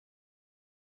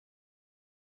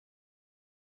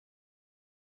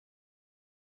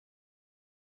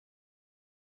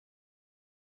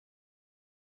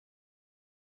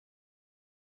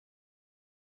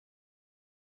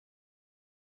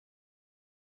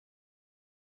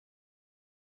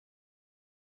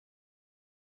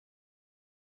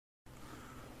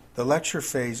The lecture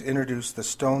phase introduced the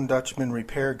Stone Dutchman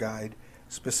Repair Guide,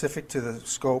 specific to the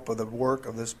scope of the work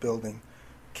of this building.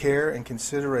 Care and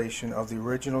consideration of the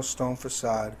original stone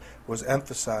facade was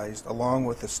emphasized, along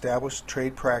with established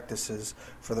trade practices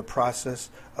for the process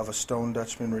of a stone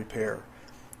Dutchman repair.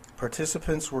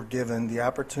 Participants were given the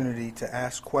opportunity to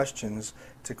ask questions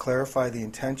to clarify the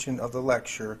intention of the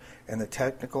lecture and the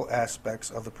technical aspects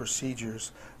of the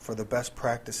procedures for the best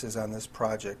practices on this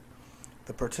project.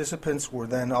 The participants were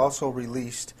then also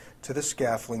released to the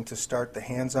scaffolding to start the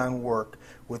hands-on work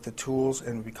with the tools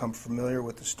and become familiar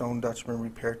with the Stone Dutchman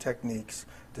repair techniques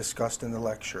discussed in the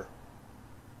lecture.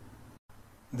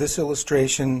 This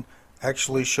illustration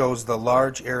actually shows the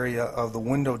large area of the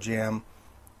window jamb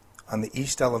on the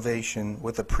east elevation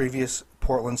with the previous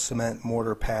Portland cement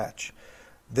mortar patch.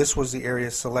 This was the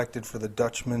area selected for the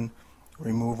Dutchman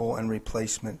removal and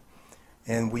replacement,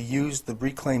 and we used the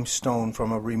reclaimed stone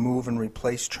from a remove and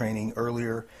replace training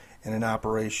earlier in an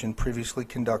operation previously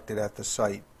conducted at the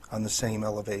site on the same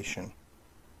elevation.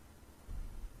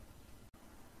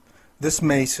 This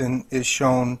mason is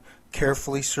shown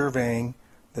carefully surveying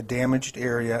the damaged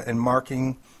area and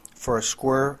marking for a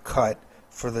square cut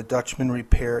for the Dutchman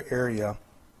repair area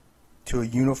to a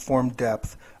uniform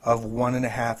depth of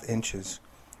 1.5 inches.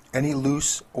 Any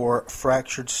loose or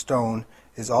fractured stone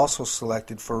is also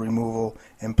selected for removal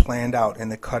and planned out in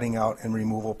the cutting out and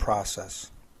removal process.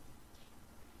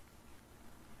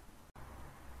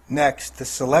 Next, the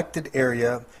selected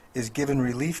area is given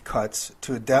relief cuts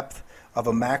to a depth of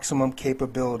a maximum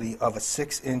capability of a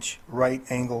 6-inch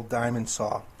right-angle diamond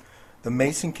saw. The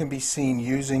mason can be seen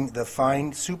using the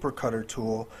fine supercutter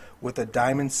tool with a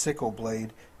diamond sickle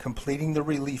blade, completing the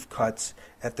relief cuts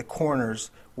at the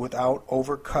corners without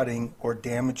overcutting or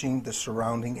damaging the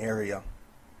surrounding area.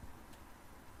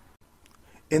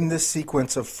 In this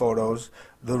sequence of photos,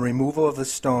 the removal of the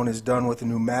stone is done with a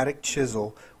pneumatic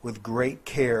chisel with great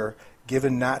care,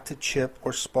 given not to chip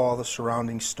or spall the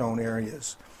surrounding stone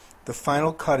areas. The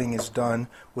final cutting is done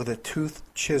with a toothed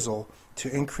chisel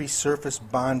to increase surface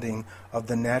bonding of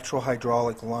the natural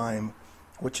hydraulic lime,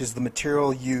 which is the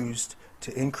material used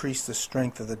to increase the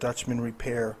strength of the Dutchman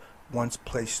repair once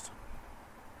placed.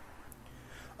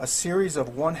 A series of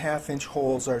 1/2 inch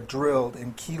holes are drilled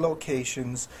in key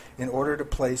locations in order to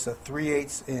place a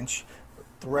 3/8 inch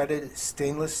threaded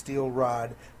stainless steel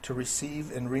rod to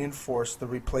receive and reinforce the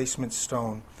replacement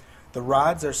stone. The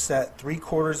rods are set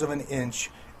 3/4 of an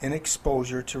inch in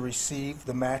exposure to receive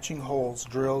the matching holes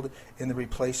drilled in the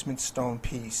replacement stone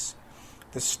piece.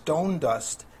 The stone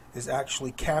dust is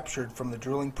actually captured from the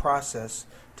drilling process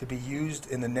to be used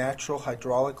in the natural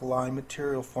hydraulic lime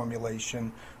material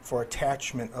formulation for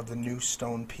attachment of the new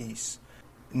stone piece.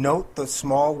 Note the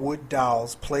small wood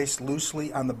dowels placed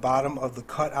loosely on the bottom of the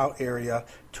cutout area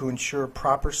to ensure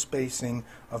proper spacing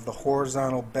of the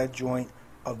horizontal bed joint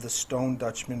of the Stone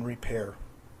Dutchman repair.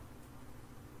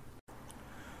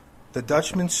 The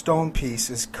Dutchman stone piece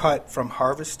is cut from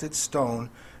harvested stone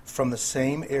from the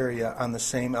same area on the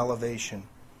same elevation.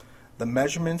 The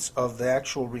measurements of the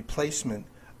actual replacement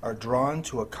are drawn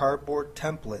to a cardboard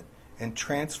template and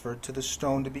transferred to the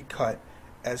stone to be cut,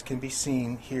 as can be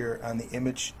seen here on the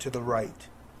image to the right.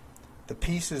 The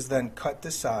piece is then cut to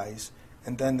size,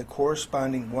 and then the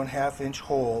corresponding 1/2 inch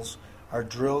holes are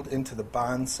drilled into the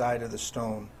bond side of the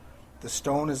stone. The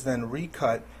stone is then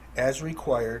recut as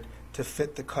required to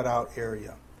fit the cutout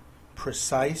area.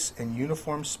 Precise and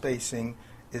uniform spacing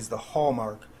is the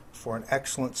hallmark for an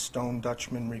excellent Stone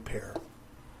Dutchman repair.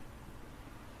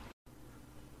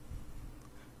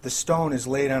 The stone is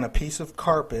laid on a piece of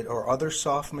carpet or other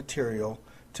soft material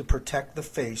to protect the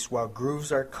face while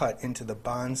grooves are cut into the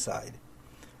bond side.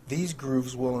 These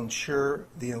grooves will ensure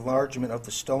the enlargement of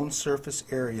the stone surface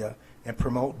area and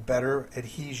promote better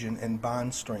adhesion and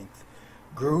bond strength.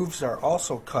 Grooves are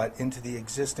also cut into the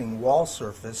existing wall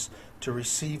surface to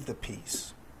receive the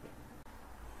piece.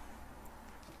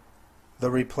 The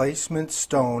replacement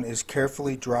stone is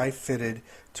carefully dry fitted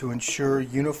to ensure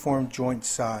uniform joint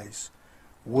size.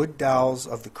 Wood dowels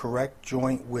of the correct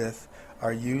joint width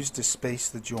are used to space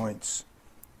the joints.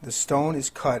 The stone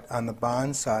is cut on the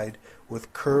bond side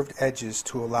with curved edges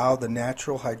to allow the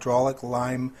natural hydraulic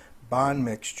lime bond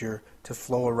mixture to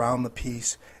flow around the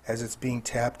piece as it's being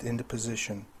tapped into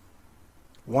position.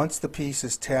 Once the piece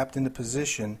is tapped into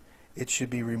position, it should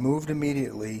be removed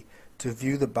immediately to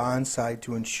view the bond side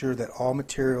to ensure that all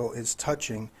material is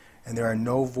touching and there are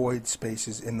no void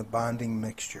spaces in the bonding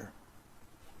mixture.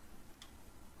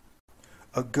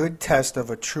 A good test of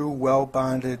a true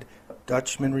well-bonded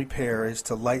Dutchman repair is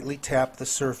to lightly tap the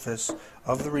surface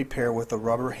of the repair with a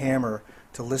rubber hammer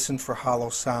to listen for hollow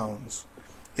sounds.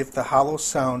 If the hollow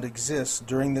sound exists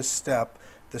during this step,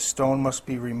 the stone must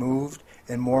be removed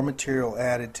and more material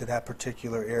added to that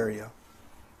particular area.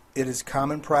 It is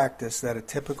common practice that a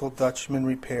typical Dutchman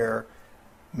repair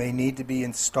may need to be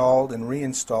installed and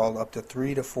reinstalled up to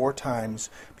 3 to 4 times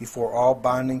before all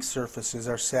bonding surfaces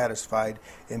are satisfied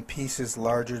in pieces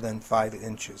larger than 5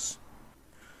 inches.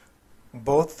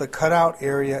 Both the cutout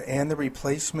area and the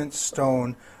replacement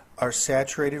stone are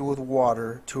saturated with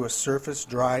water to a surface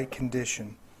dry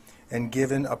condition and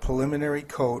given a preliminary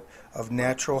coat of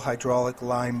natural hydraulic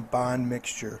lime bond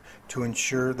mixture to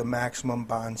ensure the maximum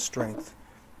bond strength.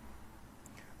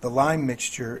 The lime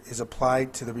mixture is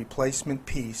applied to the replacement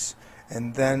piece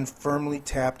and then firmly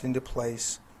tapped into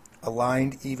place,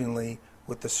 aligned evenly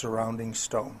with the surrounding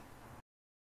stone.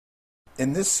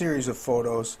 In this series of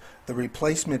photos, the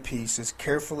replacement piece is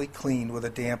carefully cleaned with a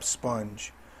damp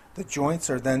sponge. The joints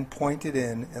are then pointed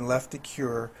in and left to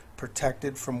cure,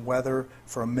 protected from weather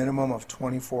for a minimum of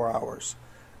 24 hours.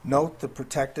 Note the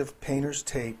protective painter's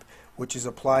tape, which is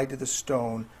applied to the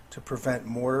stone to prevent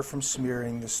mortar from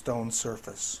smearing the stone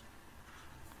surface.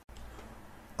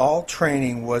 All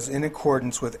training was in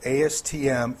accordance with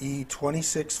ASTM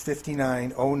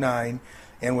E2659-09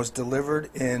 and was delivered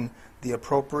in the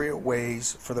appropriate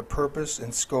ways for the purpose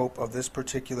and scope of this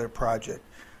particular project.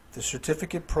 The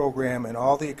certificate program and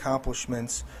all the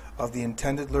accomplishments of the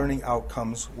intended learning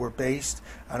outcomes were based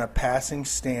on a passing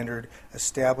standard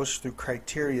established through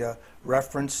criteria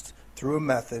referenced through a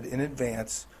method in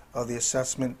advance of the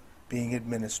assessment being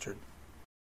administered.